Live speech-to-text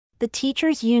The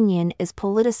Teachers Union is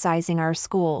Politicizing Our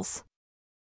Schools.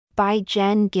 By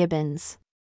Jen Gibbons.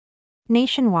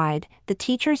 Nationwide, the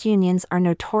teachers' unions are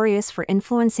notorious for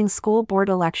influencing school board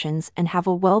elections and have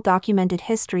a well-documented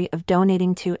history of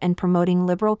donating to and promoting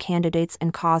liberal candidates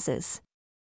and causes.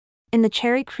 In the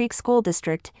Cherry Creek School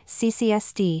District,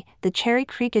 CCSD, the Cherry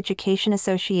Creek Education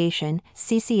Association,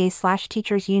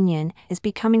 CCA/Teachers Union, is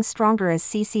becoming stronger as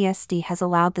CCSD has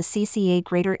allowed the CCA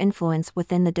greater influence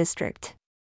within the district.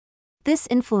 This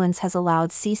influence has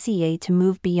allowed CCA to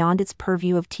move beyond its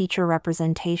purview of teacher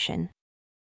representation.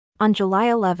 On July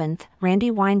 11, Randy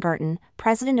Weingarten,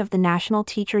 president of the National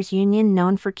Teachers Union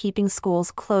known for keeping schools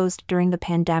closed during the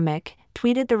pandemic,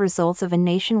 tweeted the results of a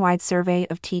nationwide survey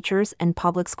of teachers and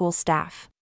public school staff.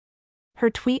 Her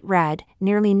tweet read,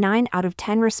 "Nearly 9 out of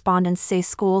 10 respondents say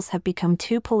schools have become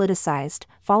too politicized,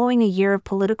 following a year of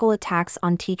political attacks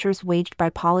on teachers waged by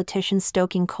politicians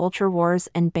stoking culture wars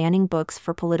and banning books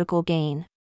for political gain."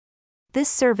 This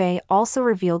survey also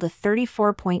revealed a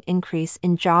 34-point increase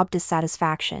in job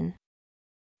dissatisfaction.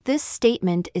 This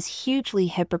statement is hugely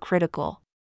hypocritical.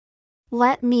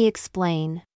 Let me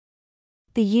explain.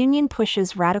 The union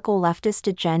pushes radical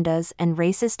leftist agendas and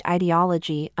racist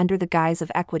ideology under the guise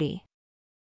of equity.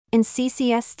 In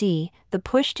CCSD, the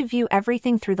push to view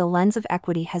everything through the lens of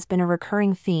equity has been a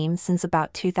recurring theme since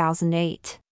about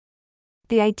 2008.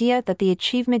 The idea that the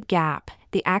achievement gap,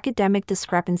 the academic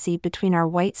discrepancy between our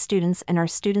white students and our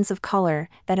students of color,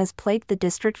 that has plagued the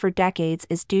district for decades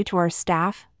is due to our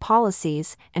staff,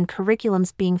 policies, and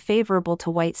curriculums being favorable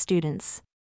to white students.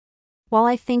 While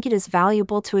I think it is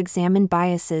valuable to examine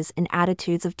biases in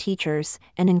attitudes of teachers,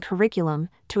 and in curriculum,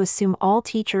 to assume all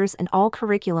teachers and all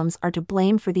curriculums are to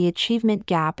blame for the achievement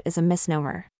gap is a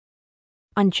misnomer.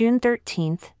 On June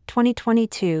 13,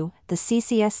 2022, the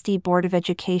CCSD Board of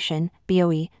Education,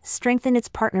 BOE, strengthened its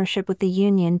partnership with the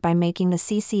union by making the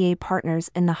CCA partners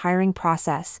in the hiring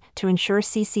process to ensure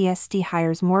CCSD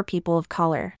hires more people of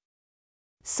color.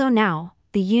 So now,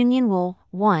 the union will,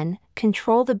 1.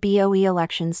 Control the BOE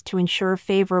elections to ensure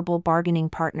favorable bargaining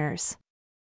partners.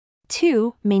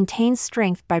 2. Maintain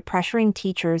strength by pressuring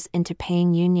teachers into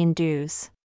paying union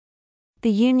dues.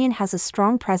 The union has a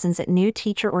strong presence at new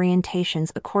teacher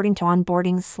orientations according to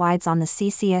onboarding slides on the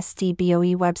CCSD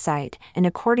BOE website, and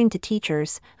according to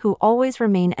teachers, who always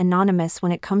remain anonymous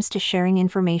when it comes to sharing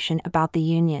information about the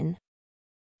union.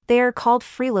 They are called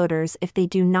freeloaders if they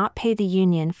do not pay the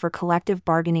union for collective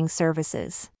bargaining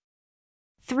services.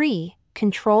 3.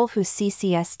 Control who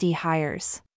CCSD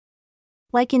hires.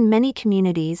 Like in many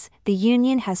communities, the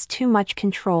union has too much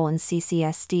control in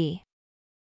CCSD.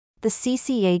 The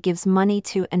CCA gives money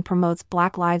to and promotes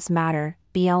Black Lives Matter,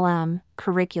 BLM,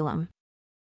 curriculum.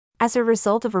 As a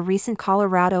result of a recent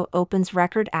Colorado Opens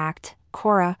Record Act,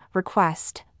 CORA,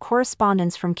 request,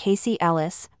 correspondence from Casey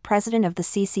Ellis, president of the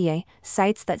CCA,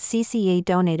 cites that CCA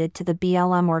donated to the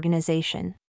BLM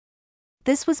organization.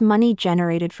 This was money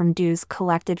generated from dues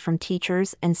collected from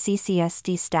teachers and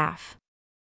CCSD staff.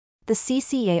 The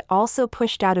CCA also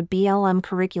pushed out a BLM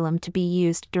curriculum to be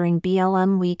used during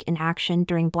BLM Week in action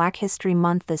during Black History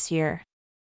Month this year.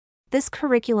 This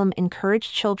curriculum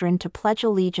encouraged children to pledge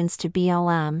allegiance to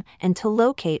BLM and to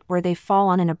locate where they fall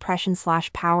on an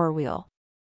oppression/power wheel.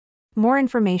 More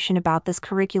information about this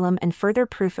curriculum and further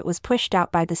proof it was pushed out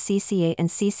by the CCA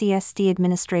and CCSD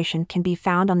administration can be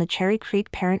found on the Cherry Creek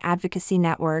Parent Advocacy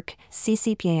Network,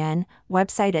 CCPAN,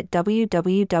 website at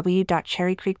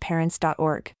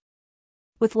www.cherrycreekparents.org.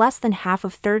 With less than half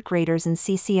of third graders in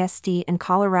CCSD and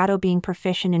Colorado being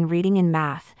proficient in reading and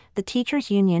math, the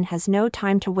teachers' union has no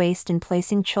time to waste in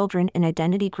placing children in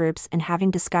identity groups and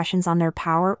having discussions on their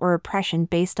power or oppression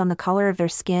based on the color of their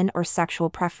skin or sexual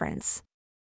preference.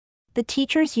 The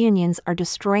teachers' unions are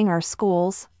destroying our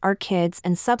schools, our kids,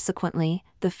 and subsequently,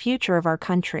 the future of our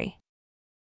country.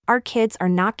 Our kids are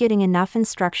not getting enough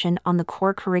instruction on the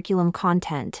core curriculum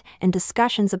content, and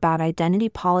discussions about identity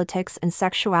politics and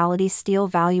sexuality steal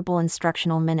valuable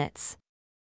instructional minutes.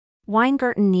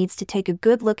 Weingarten needs to take a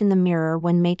good look in the mirror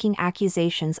when making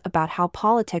accusations about how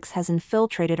politics has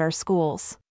infiltrated our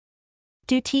schools.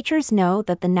 Do teachers know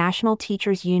that the National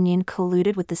Teachers Union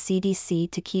colluded with the CDC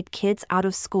to keep kids out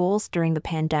of schools during the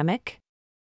pandemic?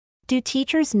 Do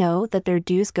teachers know that their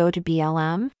dues go to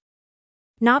BLM?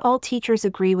 Not all teachers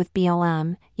agree with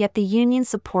BLM, yet the union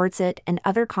supports it and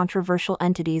other controversial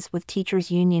entities with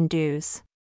teachers' union dues.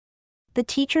 The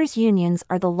teachers' unions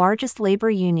are the largest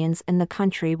labor unions in the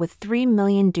country with 3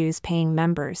 million dues-paying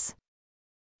members.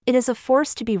 It is a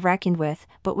force to be reckoned with,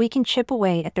 but we can chip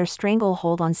away at their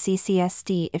stranglehold on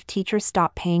CCSD if teachers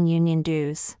stop paying union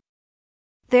dues.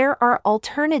 There are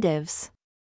alternatives.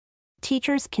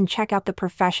 Teachers can check out the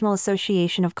Professional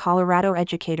Association of Colorado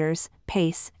Educators,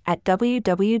 PACE, at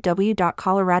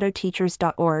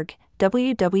www.coloradoteachers.org,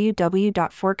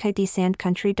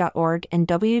 www.forkadesandcountry.org, and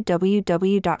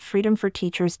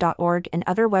www.freedomforteachers.org, and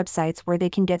other websites where they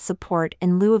can get support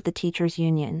in lieu of the teachers'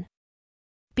 union.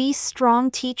 Be strong,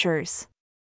 teachers.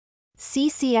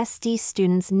 CCSD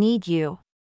students need you.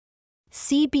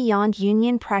 See beyond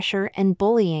union pressure and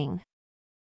bullying.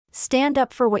 Stand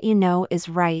up for what you know is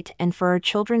right and for our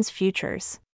children's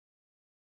futures.